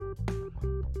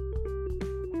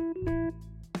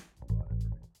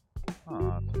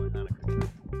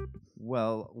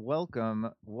Well,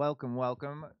 welcome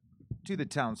to the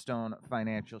Townstone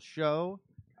Financial Show.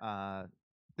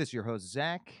 This is your host,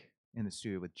 Zach, in the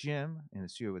studio with Jim, in the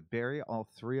studio with Barry, all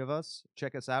three of us.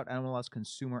 Check us out,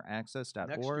 NMLSConsumerAccess.org.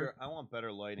 Next year, I want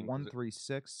better lighting.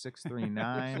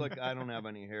 136-639. Looks like I don't have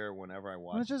any hair whenever I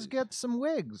watch Let's just these. get some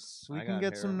wigs. We I can got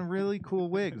get hair. some really cool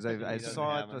wigs. I doesn't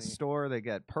saw have at the any. store they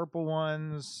get purple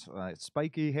ones,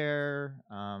 spiky hair.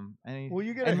 Will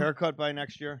you get a haircut by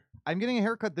next year? I'm getting a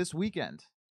haircut this weekend.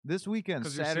 This weekend,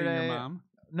 Because Saturday. you're seeing your mom?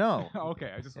 No.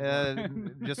 Okay, I just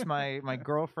Just my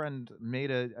girlfriend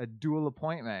made a dual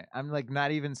appointment. I'm like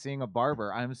not even seeing a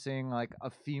barber. I'm seeing like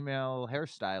a female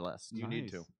hairstylist. You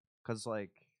need to. Cause like,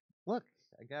 look,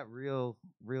 I got real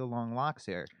long locks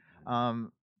here.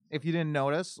 If you didn't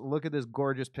notice, look at this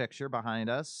gorgeous picture behind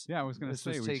us. Yeah, I was going to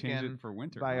say, was we changed taken it for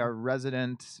winter. by huh? our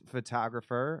resident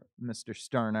photographer, Mr.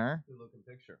 Sterner. Good looking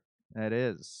picture. It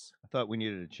is. I thought we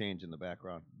needed a change in the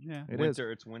background. Yeah. It is. Winter,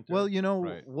 it's winter. Well, you know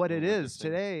Right. what it Well, is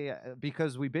interesting. today,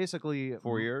 because we basically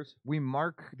 4 years. we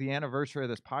mark the anniversary of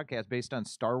this podcast based on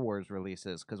Star Wars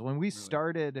releases. Because when we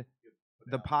started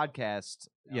the podcast,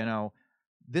 you know,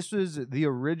 this was the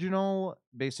original,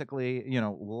 basically, you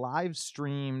know, live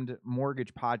streamed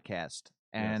mortgage podcast.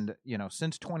 And, you know,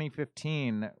 since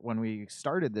 2015, when we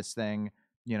started this thing,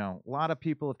 you know, a lot of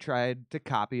people have tried to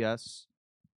copy us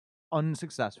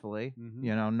unsuccessfully. Mhm.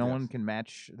 You know, no Yes. one can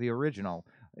match the original.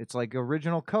 It's like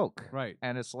original Coke. Right.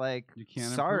 And it's like, You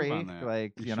can't sorry, improve on that.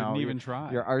 like, You you shouldn't know, even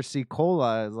try. your RC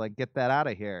Cola is like, get that out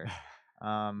of here.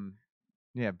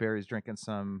 Yeah, Barry's drinking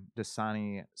some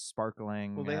Dasani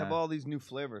sparkling. Well, they have all these new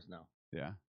flavors now,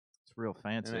 Yeah. it's real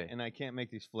fancy. and I can't make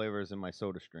these flavors in my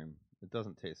Soda Stream. It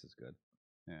doesn't taste as good.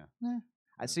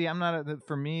 I see. I'm not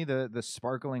for me the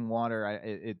sparkling water.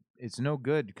 It's no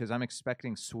good because I'm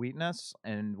expecting sweetness,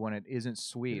 and when it isn't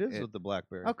sweet, It is with the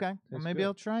blackberry. okay. Well, Tastes maybe good.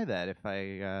 I'll try that if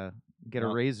I get a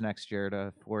Well- raise next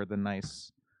year for the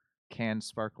nice canned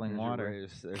sparkling There's your water.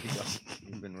 raise. There you go.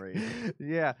 You've been raised.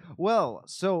 Yeah. Well,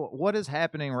 so what is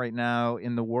happening right now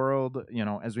in the world? You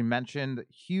know, as we mentioned,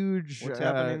 huge. What's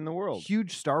happening in the world?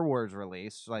 Huge Star Wars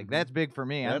release. Like that's big for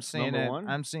me. I'm That's seeing number it. one?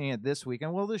 I'm seeing it this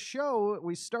weekend. Well, the show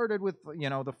we started with, you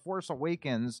know, The Force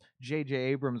Awakens. J.J.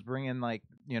 Abrams bringing like,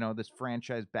 you know, this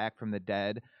franchise back from the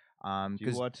dead. Do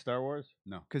you watch Star Wars?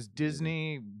 No. Because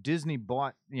Disney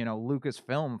bought, you know,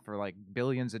 Lucasfilm for like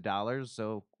billions of dollars.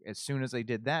 So as soon as they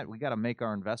did that, we got to make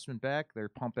our investment back. They're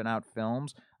pumping out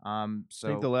films. I So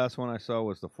think the last one I saw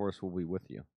was The Force Will Be With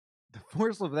You. the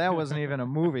Force of that wasn't even a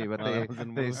movie, but Oh, that was in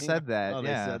a they movie? said that. Oh,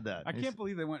 yeah. they said that. I It's- can't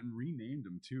believe they went and renamed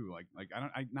them too.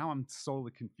 Now I'm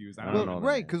solely confused. I I don't don't know. know Well, the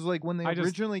right, name. because like when they I just-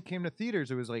 originally came to theaters,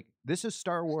 it was like this is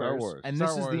Star Wars, Wars. and Star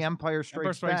this is Wars, the Empire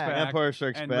Strikes, Strikes Back. Empire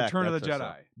Strikes and Back. Return of the that's what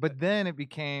I Jedi. saw. But then it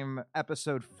became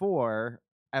Episode 4,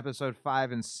 Episode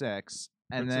 5, and 6,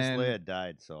 and Princess then Leia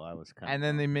died, so I was kind of. and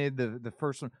then they made the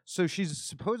first one. So she's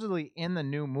supposedly in the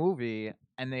new movie,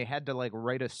 and they had to like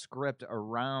write a script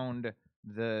around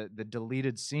the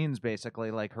deleted scenes, basically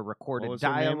like her recorded was her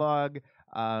name? dialogue.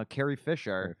 Carrie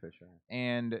Fisher. Carrie Fisher.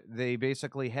 And they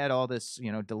basically had all this,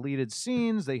 you know, deleted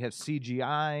scenes. They have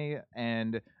CGI,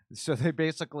 and so they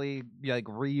basically like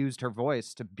reused her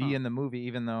voice to be Huh. in the movie,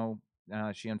 even though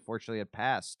she unfortunately had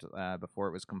passed before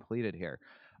it was completed here.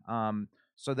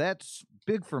 So that's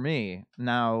big for me.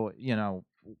 Now, you know,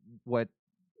 what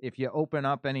if you open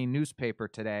up any newspaper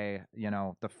today, you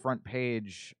know, the front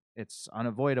page, it's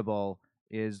unavoidable,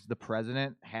 is the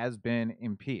president has been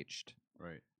impeached.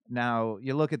 Right. Now,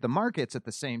 you look at the markets at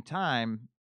the same time,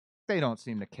 they don't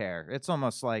seem to care. It's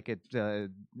almost like it, you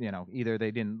know, either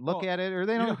they didn't look Well, at it or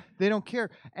they you don't know- they don't care.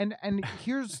 And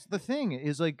here's the thing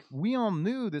is like we all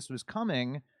knew this was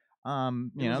coming. It You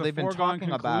know, was a they've been foregone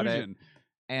talking about it, conclusion.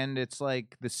 and it's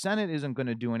like the Senate isn't going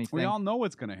to do anything. We all know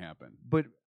what's going to happen. But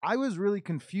I was really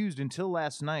confused until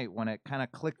last night when it kind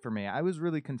of clicked for me. I was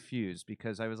really confused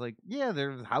because I was like, yeah,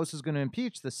 the House is going to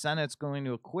impeach, the Senate's going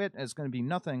to acquit, it's going to be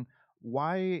nothing.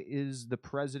 Why is the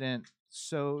president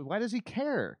why does he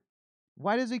care?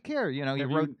 Why does he care? You know, Have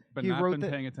he wrote you but he not wrote been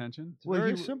that paying attention? It's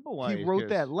very he, simple why he wrote cares.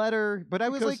 that letter, but I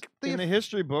was Because like in the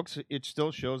history books, it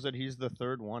still shows that he's the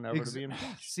third one ever to be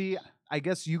impeached. See, I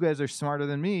guess you guys are smarter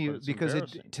than me But it's because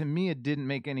embarrassing. to me it didn't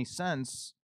make any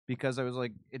sense because I was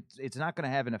like, it's not going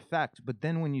to have an effect. But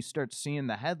then when you start seeing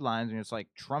the headlines and it's like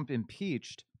Trump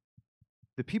impeached,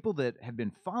 the people that have been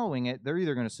following it, they're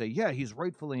either going to say, yeah, he's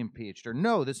rightfully impeached, or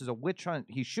no, this is a witch hunt,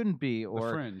 he shouldn't be, The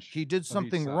or fringe he did of each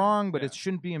something side. wrong, but Yeah. it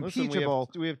shouldn't be Listen, impeachable.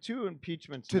 we have 2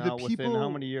 impeachments To the now within how people-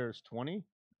 many years? 20?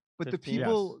 But 15?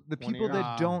 the 20 people years?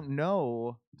 that don't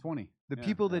know, 20. the Yeah.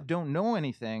 people that don't know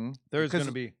anything, There's going 'cause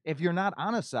to be. if you're not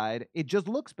on a side, it just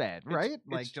looks bad, right?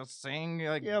 Like it's- just saying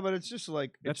like Yeah, but it's just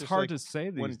like That's it's just hard like to say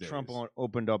these when days. Trump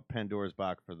opened up Pandora's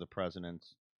box for the president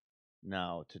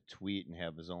now to tweet and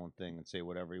have his own thing and say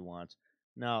whatever he wants.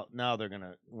 Now they're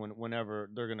gonna whenever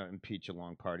they're gonna impeach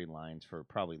along party lines for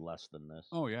probably less than this.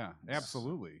 Oh yeah,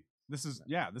 absolutely. This is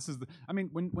the. I mean,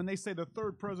 when they say the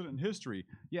third president in history,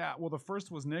 yeah. Well, the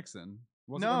first was Nixon.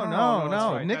 Was it? no, that's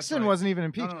right, that's Nixon right. wasn't even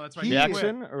impeached. No, that's right. He-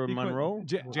 Jackson or He quit. Monroe?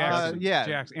 Jackson.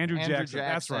 yeah, Andrew Jackson.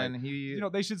 That's right. He, You know,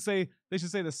 they should say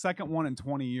the second one in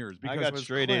 20 years. Because I got it was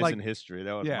straight clear- A's like, in history.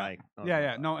 That was yeah, my.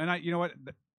 yeah. No, and you know what?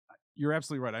 You're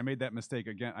absolutely right. I made that mistake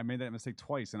again. I made that mistake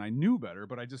twice, and I knew better,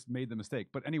 but I just made the mistake.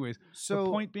 But anyways, so the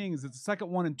point being is it's the second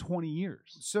one in 20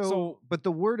 years. So, but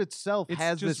the word itself it's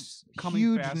has just this coming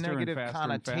huge faster and negative faster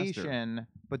and faster. connotation.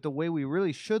 But the way we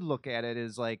really should look at it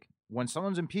is like when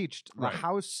someone's impeached, Right. the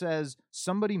House says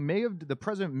the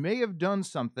president may have done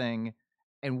something,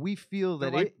 and we feel They're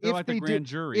that like, they're if like they the grand did,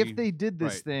 jury, if they did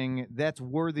this right. thing, that's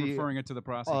worthy referring it to the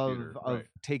prosecutor. of right.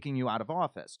 taking you out of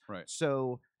office. Right.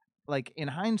 So, like in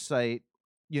hindsight,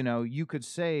 you know, you could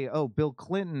say, "Oh, Bill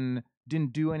Clinton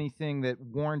didn't do anything that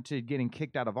warranted getting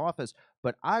kicked out of office,"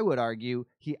 but I would argue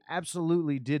he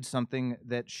absolutely did something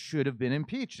that should have been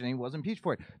impeached, and he was impeached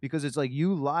for it because it's like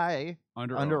you lie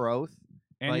under oath.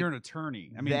 And like, you're an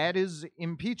attorney. I mean, that is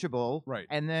impeachable, right?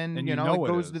 And then And you you know know it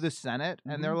it goes to is. the Senate,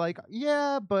 and they're Mhm. like,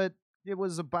 "Yeah, but it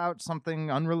was about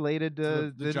something unrelated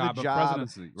to the job of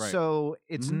presidency. Right. so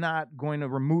it's Mhm. not going to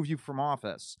remove you from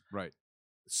office." right.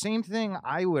 Same thing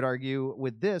I would argue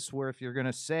with this, where if you're going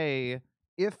to say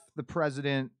if the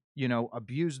president, you know,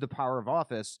 abused the power of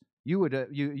office, you would,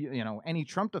 you know, any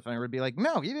Trump defender would be like,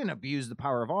 no, he didn't abuse the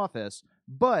power of office,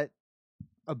 but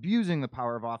abusing the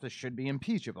power of office should be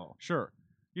impeachable. Sure.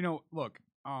 You know, look,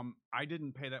 I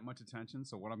didn't pay that much attention,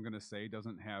 so what I'm going to say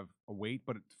doesn't have a weight.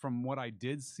 But from what I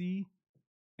did see,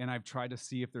 and I've tried to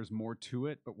see if there's more to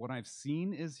it, but what I've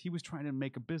seen is he was trying to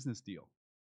make a business deal.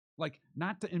 Like,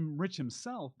 not to enrich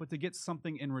himself, but to get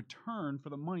something in return for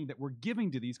the money that we're giving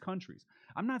to these countries.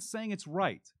 I'm not saying it's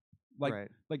right. Like, Right.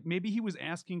 like maybe he was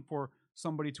asking for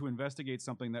somebody to investigate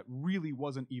something that really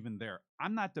wasn't even there.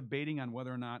 I'm not debating on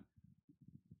whether or not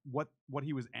what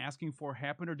he was asking for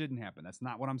happened or didn't happen. That's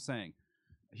not what I'm saying.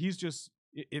 He's just,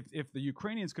 if the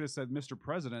Ukrainians could have said, Mr.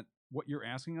 President, what you're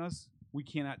asking us, we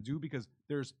cannot do because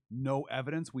there's no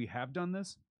evidence we have done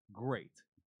this, great.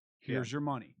 Here's your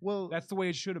money. Well, That's the way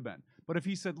it should have been. But if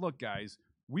he said, look, guys,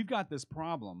 we've got this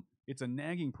problem. It's a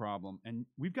nagging problem, and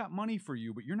we've got money for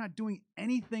you, but you're not doing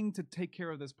anything to take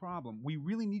care of this problem. We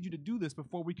really need you to do this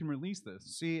before we can release this.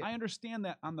 see, I understand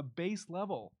that on the base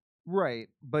level. right,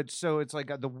 but so it's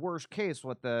like the worst case.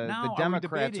 What the Now, are we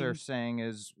Democrats are debating- saying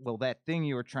is, well, that thing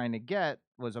you were trying to get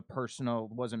was a personal,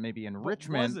 wasn't maybe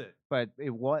enrichment, But was it? but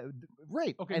it was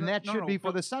right, Okay, and no- that no, should no, be for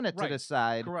but- the Senate to right,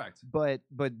 decide. Correct. But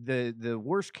the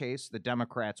worst case the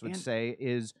Democrats would And- say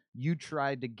is you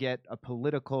tried to get a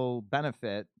political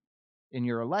benefit in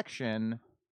your election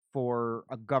for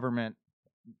a government,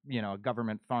 you know,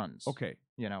 government funds. Okay.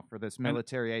 You know, for this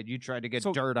military aid, you tried to get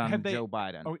So dirt on have they- Joe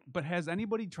Biden. Oh, but has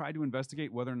anybody tried to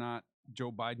investigate whether or not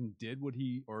Joe Biden did what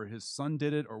he or his son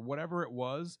did it or whatever it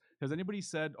was? Has anybody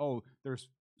said, "Oh, there's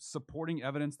supporting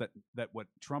evidence that what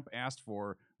Trump asked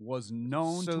for was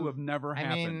known So, to have never I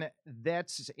happened"? mean,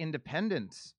 that's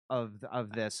independent of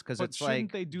this because But it's shouldn't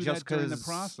like they do just that during the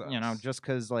 'cause, you know, process? just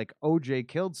because like OJ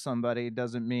killed somebody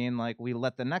doesn't mean like we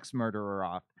let the next murderer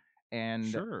off. And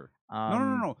Sure.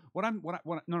 um, No. What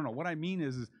I mean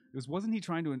is wasn't he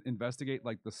trying to investigate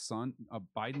like the son,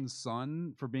 Biden's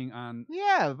son, for being on?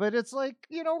 Yeah, but it's like,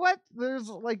 you know what?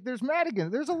 There's Madigan.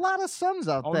 There's a lot of sons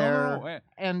out Oh there. no.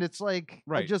 And it's like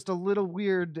Right. just a little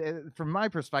weid from my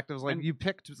perspective. It's like And- you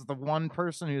picked the one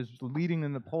person who's leading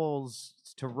in the polls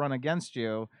to run against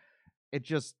you. It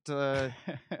just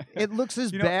it looks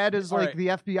as You know, bad as all like right. the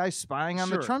FBI spying on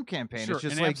the Sure, Trump campaign. sure, It's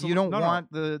just and like you don't no.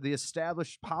 want the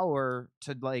established power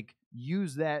to like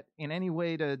use that in any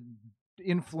way to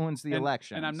influence the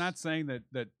election. And I'm not saying that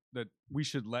we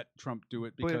should let Trump do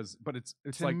it But because, but it's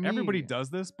to like everybody me- does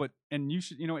this, and you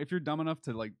should, you know, if you're dumb enough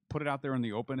to like put it out there in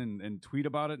the open and tweet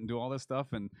about it and do all this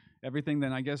stuff and everything,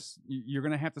 then I guess you're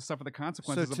going to have to suffer the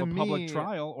consequences of to a public me-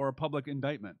 trial or a public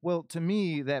indictment. Well, to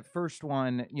me, that first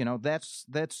one, you know, that's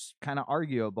kind of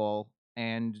arguable,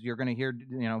 and you're going to hear,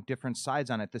 you know, different sides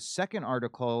on it. The second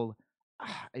article,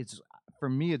 it's for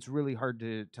me, it's really hard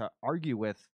to argue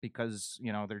with because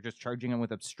you know they're just charging him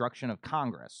with obstruction of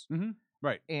Congress,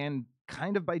 Right. and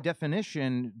kind of by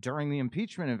definition, during the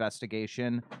impeachment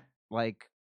investigation, like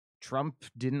Trump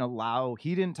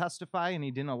he didn't testify, and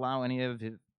he didn't allow any of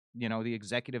his, the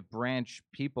executive branch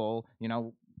people,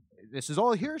 this is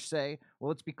all hearsay.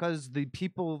 Well, it's because the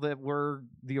people that were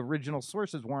the original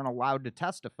sources weren't allowed to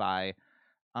testify.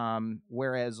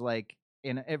 Whereas like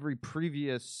in every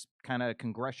previous kind of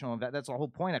congressional event, that's the whole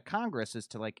point of Congress, is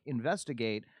to like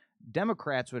investigate.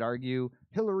 Democrats would argue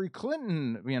Hillary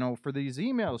Clinton, for these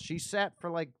emails, she sat for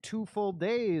like 2 full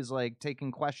days, like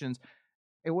taking questions.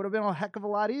 It would have been a heck of a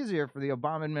lot easier for the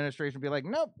Obama administration to be like,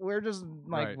 nope, we're just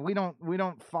like, we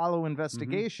don't follow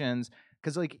investigations.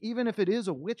 Because like, even if it is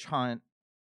a witch hunt,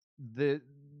 the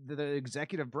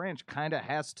executive branch kind of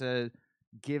has to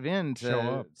give in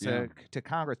to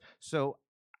Congress. So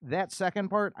that second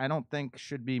part, I don't think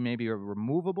should be maybe a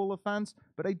removable offense,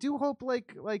 but I do hope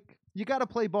like you got to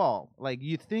play ball. Like,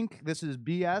 you think this is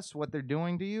BS what they're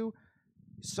doing to you?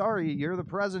 Sorry, you're the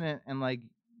president, and like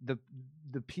the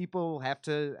people have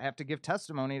to give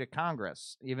testimony to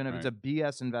Congress, even if it's a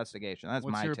BS investigation. That's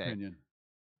What's my your take. opinion,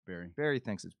 Barry? Barry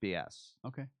thinks it's BS.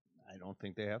 Okay. I don't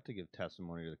think they have to give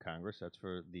testimony to the Congress. That's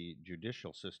for the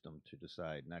judicial system to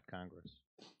decide, not Congress.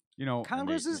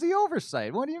 Congress is the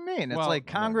oversight. What do you mean? It's like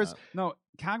Congress. No,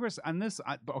 Congress on this.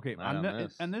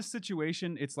 On this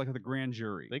situation, it's like the grand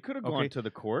jury. They could have gone to the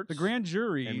courts. The grand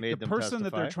jury, and made the them person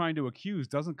that they're testify. trying to accuse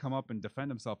doesn't come up and defend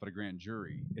himself at a grand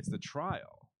jury. It's the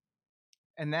trial.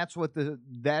 And that's what the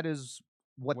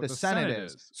Senate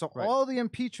is. So Right. all the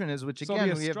impeachment is, which So again,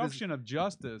 the we have this, obstruction of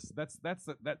justice.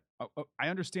 I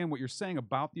understand what you're saying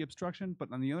about the obstruction,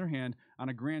 but on the other hand, on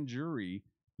a grand jury,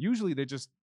 usually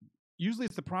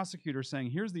it's the prosecutor saying,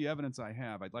 "Here's the evidence I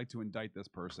have. I'd like to indict this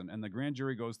person," and the grand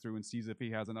jury goes through and sees if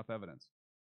he has enough evidence.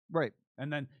 right.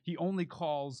 And then he only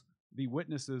calls the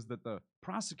witnesses that the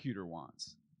prosecutor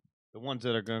wants. The ones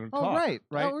that are going to Oh, talk. right.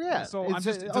 Right. Oh, yeah. So It's I'm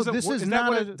just. a- Does it this wor- is is that not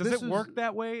what a- it, does this it is- work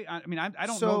that way? I mean, I don't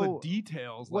know So, the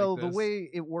details. Well, like the this. way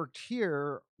it worked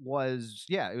here was,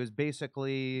 it was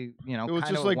basically, It was kind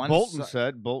just of like one Bolton si-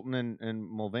 said, Bolton and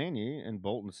Mulvaney, and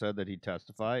Bolton said that he'd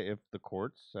testify if the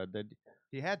courts said that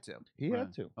He had to. he Right.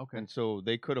 had to. Okay. And so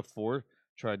they could have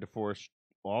tried to force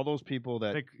all those people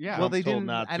that Yeah. Well, Trump's they told didn't.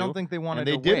 not I don't to, think they wanted and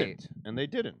they to didn't. wait. And they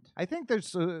didn't. I think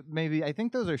there's I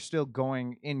think those are still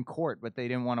going in court, but they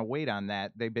didn't want to wait on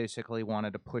that. They basically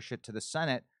wanted to push it to the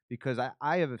Senate because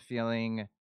I have a feeling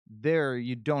there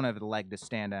you don't have the leg to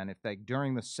stand on. If like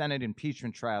during the Senate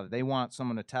impeachment trial they want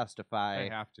someone to testify, They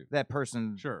have to. that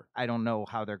person, Sure. I don't know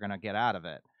how they're going to get out of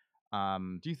it.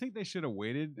 Do you think they should have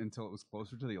waited until it was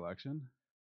closer to the election?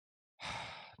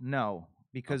 No,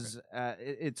 because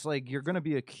it's like you're going to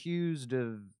be accused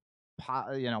of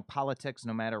politics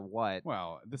no matter what.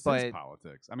 Well, this is But-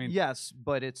 politics. I mean, Yes,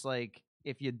 but it's like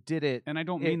if you did it, and I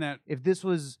don't mean that if this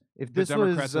was the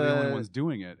Democrats are the only ones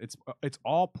doing it. It's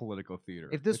all political theater.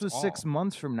 if this It's was all. 6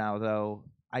 months from now, though,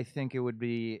 I think it would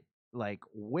be like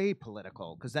way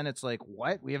political because then it's like,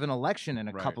 what? We have an election in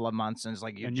a Right. couple of months, and it's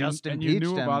like you and just you impeached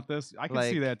knew him. about this. I can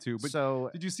see Like, that too. But so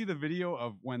did you see the video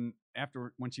of when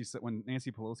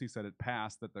Nancy Pelosi said it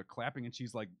passed that they're clapping and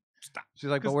she's like, stop. she's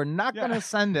like, but 'Cause- we're not yeah, going to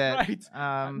send it.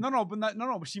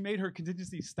 Right. But she made her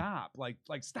contingency stop, like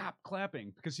stop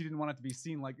clapping because she didn't want it to be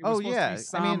seen like it was supposed to be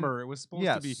somber. It was supposed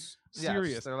to be yes,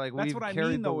 serious. They're like, That's we've what I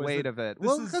carried mean, the though, is weight that of it. This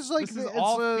Well, is, because like this is it's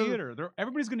all theater.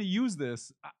 Everybody's going to use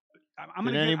this. I'm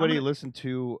Did gonna anybody listen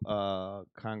to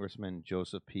Congressman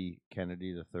Joseph P. Kennedy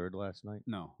III last night?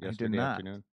 No. I did Yesterday not.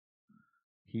 afternoon?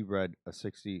 He read a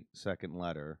 60-second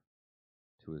letter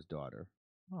to his daughter,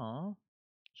 Aw.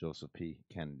 Joseph P.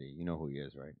 Kennedy. You know who he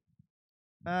is, right?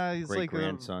 He's like a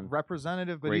Great-grandson.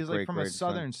 representative, but he's like from a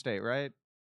southern state, right?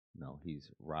 No,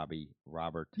 he's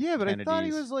Robert Yeah, but I thought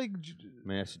he Kennedy's- was like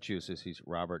Massachusetts. He's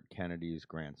Robert Kennedy's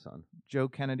grandson, Joe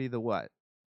Kennedy the what?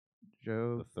 the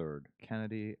Joe third.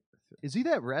 Kennedy. Is he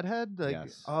that redhead? Like,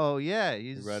 Yes. oh yeah,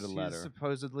 he's read a letter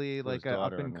supposedly to like his a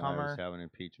up daughter and and why he was comer. having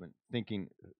impeachment. Thinking,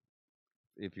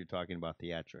 if you're talking about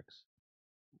theatrics,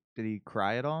 Did he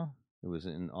cry at all? it was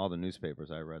in all the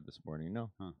newspapers I read this morning.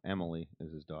 No, Huh. Emily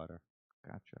is his daughter.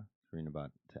 Gotcha. Reading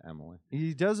about to Emily.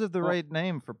 He does have the Well, right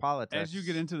name for politics. As you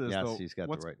get into this, Yes, though, he's got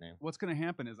the right name. what's going to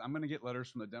happen is I'm going to get letters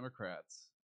from the Democrats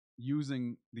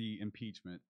using the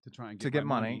impeachment to try and get to get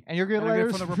my money, and you're getting And I get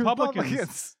letters from the from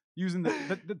Republicans. using the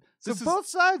So this is- both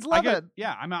sides I love get, it.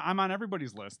 yeah, I'm on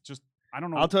everybody's list. Just I don't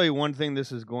know. I'll tell you one thing.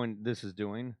 This is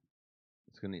doing.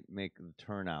 It's going to make the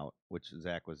turnout, which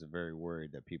Zach was very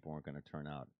worried that people weren't going to turn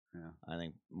out. Yeah. I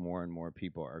think more and more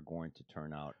people are going to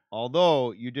turn out.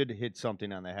 Although you did hit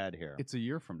something on the head here. It's a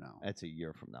year from now. That's a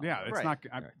year from now. Yeah, it's Right. not.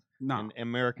 Right. No. And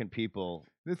American people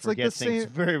It's like forget the things same.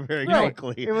 very, very Right.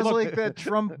 quickly. It was Look- like that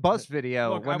Trump bus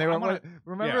video Look, when they I were. wanna-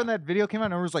 Remember yeah. when that video came out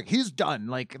and it was like, he's done.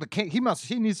 Like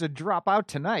he needs to drop out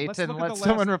tonight Let's and look at let the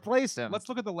someone last- replace him. Let's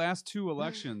look at the last 2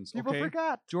 elections. People okay?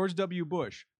 forgot. George W.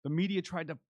 Bush. The media tried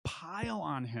to pile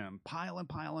on him, pile,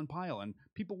 and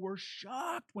people were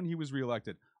shocked when he was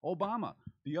reelected. Obama,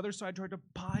 the other side tried to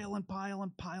pile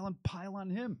on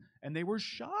him, and they were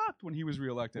shocked when he was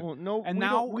reelected. Well, no, and we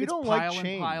now don't, we it's don't pile like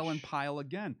change. and pile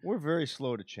again. We're very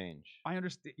slow to change. I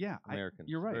understand. Yeah, Americans.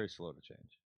 you're right. Very slow to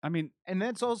change. I mean, And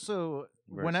that's also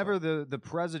Very whenever the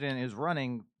president is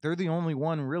running, they're the only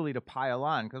one really to pile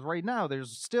on because right now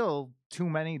there's still too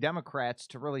many Democrats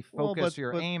to really focus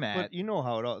your aim at. But you know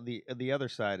how it all, the other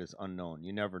side is unknown.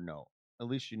 You never know. At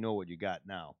least you know what you got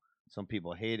now. Some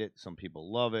people hate it. Some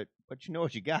people love it. But you know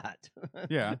what you got.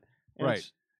 yeah, And right.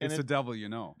 it's- and It's the devil, you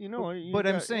know. you know. you But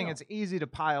I'm got- saying you know. it's easy to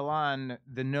pile on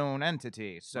the known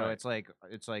entity. So Right.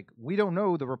 it's like we don't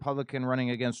know the Republican running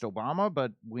against Obama,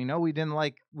 but we know we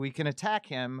can attack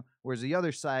him, whereas the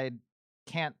other side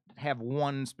can't have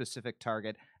one specific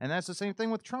target. And that's the same thing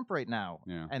with Trump right now.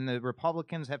 Yeah. And the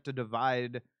Republicans have to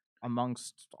divide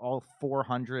amongst all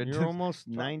 400. You're almost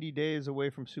 90 days away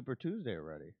from Super Tuesday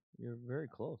already. You're very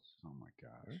close. Oh my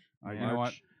gosh. Right? You know what?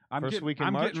 March. I'm First getting, week in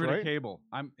I'm March, getting rid right? of cable.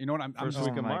 You know what? I'm First just,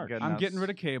 week in my March. goodness. I'm getting rid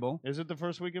of cable. Is it the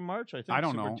first week in March? I think. I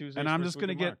don't Super know, Tuesday's and I'm first just week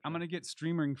gonna in get. March. I'm gonna get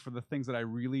streaming for the things that I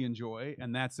really enjoy,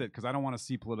 and that's it. Because I don't want to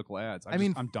see political ads. I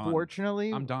mean, I'm done.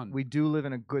 fortunately, I'm done. we do live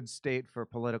in a good state for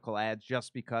political ads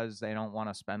just because they don't want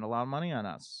to spend a lot of money on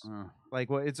us. Like,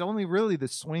 well, it's only really the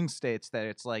swing states that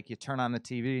it's like you turn on the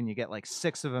TV and you get like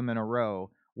 6 of them in a row.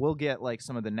 We'll get like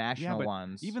some of the national but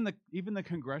ones. even the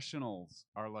congressionals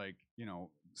are like,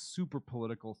 super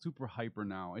political, super hyper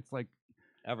now. It's like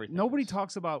Everything. nobody is.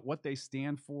 talks about what they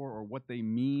stand for or what they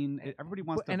mean. Everybody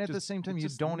wants to. and at the just- same time, it's you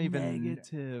just don't even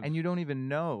negative. and you don't even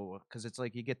know because it's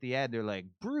like you get the ad. They're like,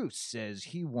 Bruce says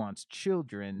he wants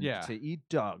children Yeah. to eat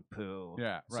dog poo.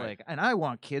 Yeah, It's right. like, and I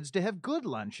want kids to have good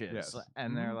lunches. Yes.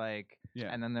 And they're Mhm. like,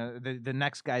 Yeah. and then the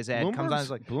next guy's ad comes on. It's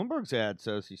like, Bloomberg's ad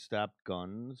says he stopped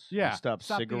guns. Yeah, He stopped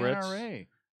stop cigarettes. The NRA.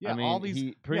 Yeah, I mean, all these.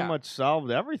 he pretty yeah. much solved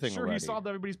everything Sure, already. he solved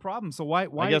everybody's problems. So why?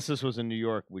 I guess this was in New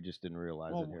York. We just didn't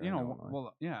realize Well, it here. in Illinois.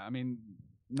 well, yeah. I mean,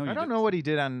 no, I don't know what he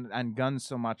did on guns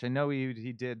so much. I know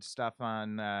he did stuff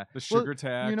on the well, sugar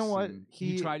tax. you know what? and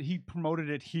he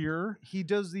promoted it here. he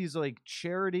does these like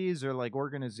charities or like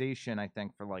organization, I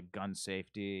think, for like gun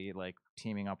safety, like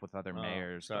teaming up with other Oh,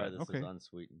 mayors. Sorry, but- this okay. is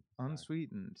unsweetened. Sorry.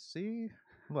 unsweetened. See,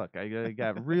 look, I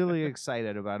got really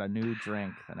excited about a new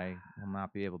drink that I will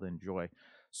not be able to enjoy.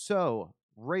 So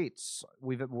rates,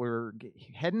 we're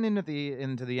heading into the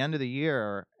end of the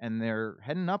year, and they're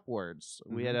heading upwards.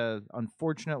 We had a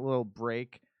unfortunate little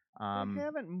break. They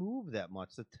haven't moved that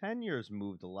much. The 10-years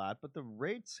moved a lot, but the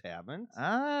rates haven't.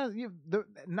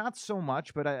 Not so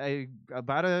much, but I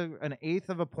about an eighth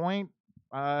of a point,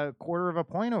 quarter of a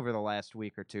point over the last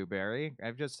week or two, Barry.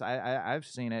 I've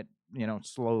seen it,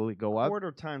 slowly go up.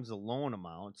 Quarter times the loan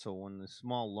amount. So when the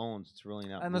small loans, it's really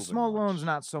not. And the moving small much. loans,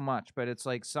 not so much, but it's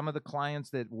like some of the clients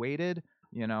that waited.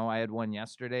 I had one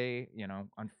yesterday.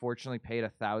 Unfortunately, paid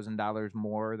 $1,000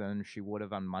 more than she would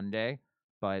have on Monday.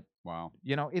 But Wow.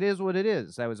 it is what it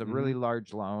is. That was a really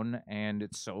large loan, and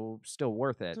it's still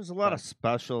worth it. There's a lot but- of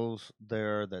specials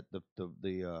there that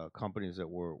the companies that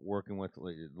we're working with,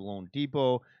 like the Loan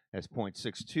Depot has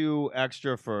 0.62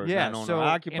 extra for non-owner so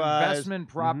occupied. investment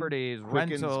properties,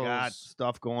 Quicken's rentals. got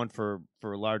stuff going for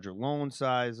larger loan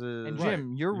sizes. And Right.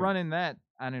 Jim, you're Yeah. running that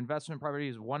on investment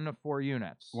properties 1 to 4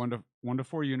 units. 1 to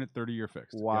 4 unit, 30-year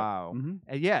fixed. Yep. Wow. Mhm.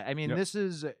 Yeah, I mean, Yep. this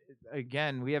is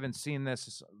again, we haven't seen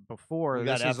this before. We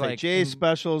got This is like FHA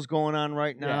specials going on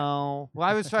right Yeah. now. Well,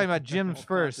 I was talking about Jim's kinds of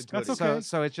first. That's goodies. okay.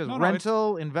 So it's just No, it's-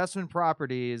 rental investment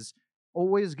properties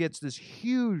always gets this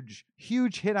huge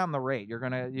hit on the rate.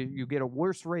 You get a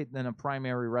worse rate than a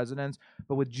primary residence,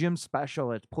 but with Jim's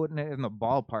special, it's putting it in the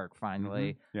ballpark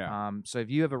finally. Yeah. So if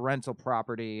you have a rental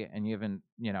property and you haven't,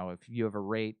 if you have a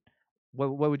rate,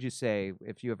 what would you say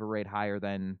if you have a rate higher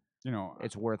than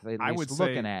it's worth at I least would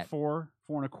looking say at?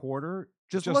 4.25.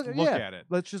 Just look yeah, at it.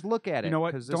 Let's just look at it. You know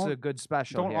what? Because this is a good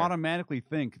special. Don't here. automatically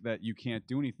think that you can't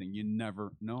do anything. You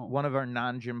never know. One of our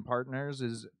non-gym partners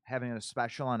is having a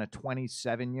special on a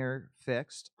 27-year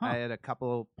fixed. Huh. I had a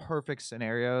couple perfect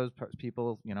scenarios,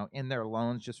 people, in their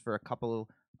loans just for a couple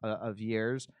of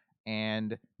years,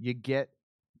 and you get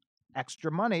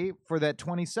extra money for that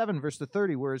 27 versus the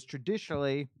 30, whereas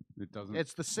traditionally It doesn't.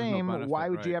 It's the there's no same. benefit, Why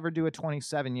would you right. ever do a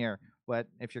 27 year? But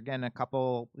if you're getting a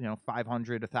couple, $500,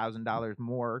 $1,000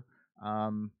 more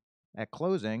at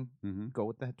closing, Mm-hmm. go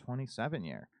with the 27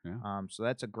 year. Yeah. So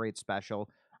that's a great special.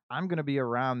 I'm going to be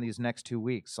around these next 2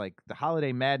 weeks. Like the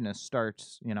holiday madness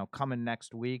starts, coming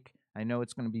next week. I know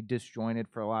it's going to be disjointed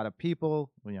for a lot of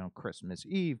people. Christmas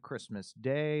Eve, Christmas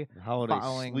Day, Holiday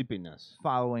following- sleepiness.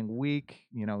 following week,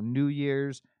 New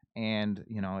Year's. And,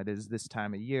 it is this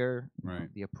time of year. Right.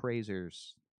 The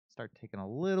appraisers start taking a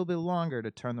little bit longer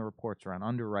to turn the reports around.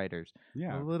 Underwriters,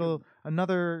 Yeah.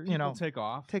 another, People take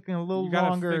off. taking a little You gotta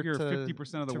longer figure to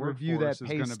 50% of the to workforce review that is pay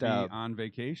going to be stub. on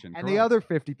vacation. And the correct. other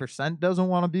 50% doesn't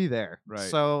want to be there. Right.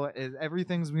 So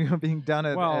everything's being done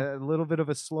at Well, a little bit of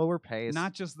a slower pace.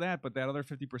 Not just that, but that other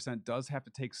 50% does have to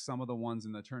take some of the ones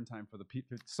in the turn time for the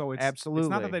people. So it's Absolutely. It's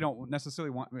not that they don't necessarily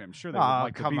want. I'm sure they Oh, would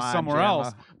like to come be on, somewhere Gemma.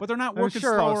 else, but they're not I'm working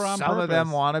sure slower on some purpose. of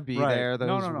them want to be Right. there.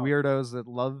 Those No. weirdos that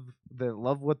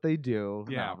love what they do.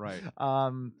 Yeah, No.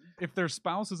 right. If their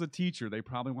spouse is a teacher, they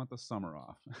probably want the summer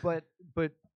off.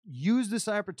 but use this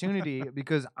opportunity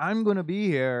because I'm going to be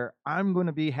here. I'm going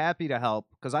to be happy to help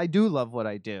because I do love what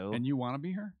I do. And you want to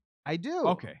be here? I do.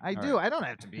 Okay, I all do. right. I don't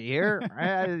have to be here.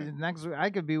 Next week, I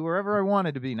could be wherever I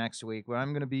wanted to be next week, but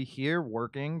I'm going to be here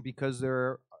working because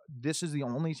this is the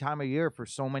only time of year for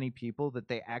so many people that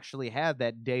they actually have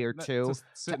that day or two Just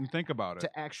sit and think about it.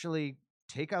 to actually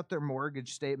take out their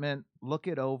mortgage statement, look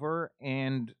it over,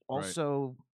 and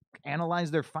also analyze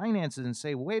their finances and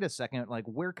say, wait a second, like,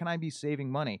 where can I be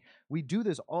saving money? We do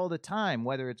this all the time,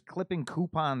 whether it's clipping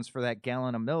coupons for that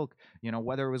gallon of milk,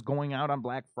 whether it was going out on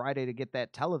Black Friday to get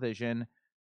that television.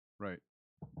 Right.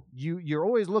 You're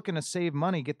always looking to save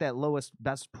money, get that lowest,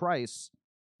 best price.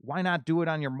 Why not do it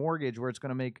on your mortgage where it's going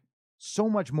to make so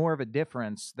much more of a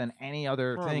difference than any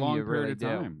other For a thing long you really period do?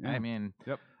 of time, yeah. I mean,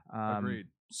 Yep. um, Agreed.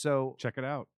 So Check it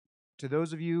out. to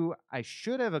those of you, I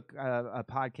should have a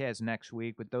podcast next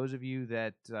week, but those of you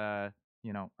that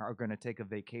are going to take a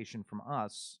vacation from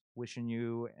us, wishing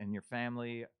you and your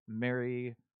family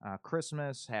Merry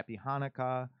Christmas, Happy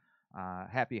Hanukkah,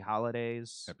 Happy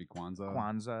Holidays, Happy Kwanzaa.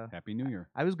 Kwanzaa. Happy New Year.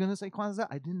 I was going to say Kwanzaa.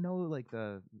 I didn't know like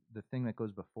the thing that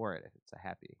goes before it. If it's a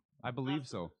happy I believe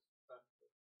so.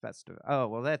 festival. Oh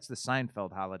well, that's the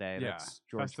Seinfeld holiday. Yeah. That's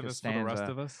George Festivus Costanza. for the rest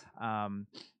of us.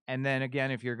 And then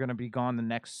again, if you're going to be gone the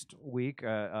next week,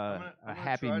 I'm gonna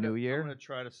Happy try New I'm Year. going to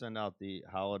try to send out the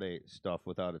holiday stuff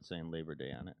without it saying Labor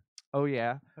Day on it. Oh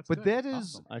yeah, That's but good. that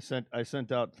is Awesome. I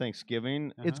sent out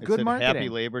Thanksgiving. it's Uh-huh. good It said Happy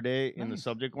marketing. Labor Day in the Nice.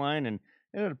 subject line, and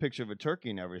it had a picture of a turkey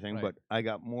and everything. Right. But I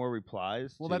got more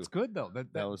replies. Well, to, that's good though.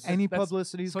 That was- Any that's-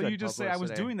 publicity is So good you just say I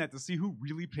was publicity. doing that to see who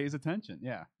really pays attention.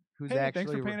 Yeah. Who's Hey, actually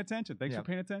thanks for paying attention. Thanks Yeah. for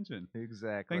paying attention.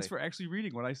 exactly. Thanks for actually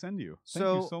reading what I send you. Thank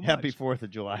So- you so much. Happy 4th of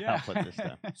July. Yeah. I'll put this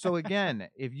down. So again,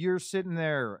 if you're sitting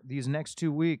there these next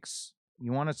 2 weeks,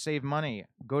 you want to save money,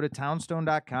 go to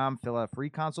townstone.com, fill out a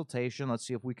free consultation. Let's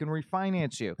see if we can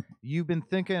refinance you. You've been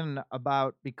thinking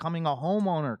about becoming a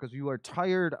homeowner because you are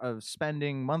tired of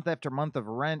spending month after month of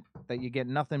rent that you get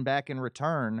nothing back in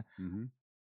return. Mhm.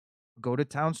 Go to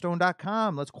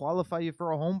townstone.com. Let's qualify you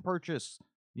for a home purchase.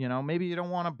 Maybe you don't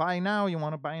want to buy now, you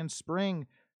want to buy in spring.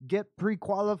 Get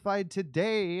pre-qualified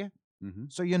today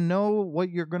Mhm. so you know what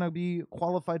you're going to be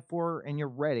qualified for and you're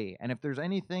ready. And if there's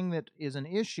anything that is an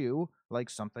issue, like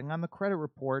something on the credit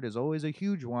report is always a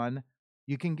huge one,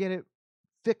 you can get it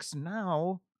fixed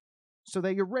now so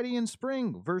that you're ready in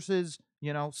spring versus,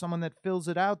 someone that fills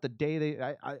it out the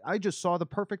day I just saw the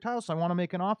perfect house. I want to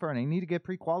make an offer and I need to get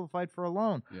pre-qualified for a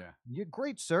loan. Yeah. You're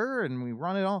great, sir. And we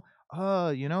run it all.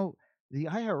 The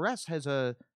IRS has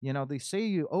they say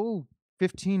you owe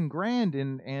 15 grand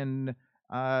in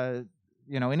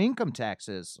income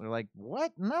taxes. They're like,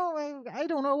 what? No, I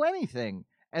don't owe anything.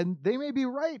 And they may be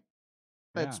right.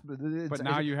 But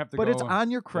now you have to But go. it's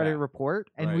on your credit yeah, report,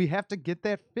 and right. we have to get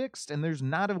that fixed. And there's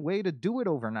not a way to do it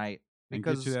overnight and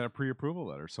because get you that pre-approval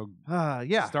letter. So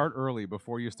yeah. start early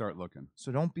before you start looking.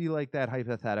 So don't be like that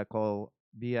hypothetical.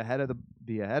 Be ahead of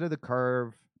the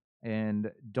curve,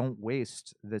 and don't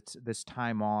waste this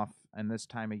time off and this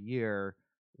time of year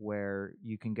where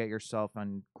you can get yourself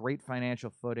on great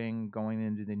financial footing going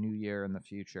into the new year and the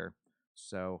future.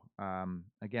 So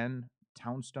again,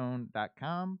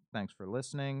 townstone.com. Thanks for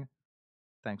listening.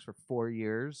 Thanks for 4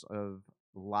 years of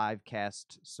live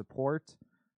cast support.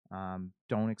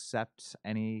 Don't accept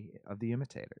any of the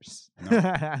imitators. No,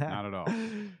 not at all.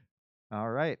 All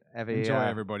right. Have a Enjoy,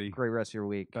 everybody. great rest of your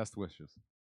week. Best wishes.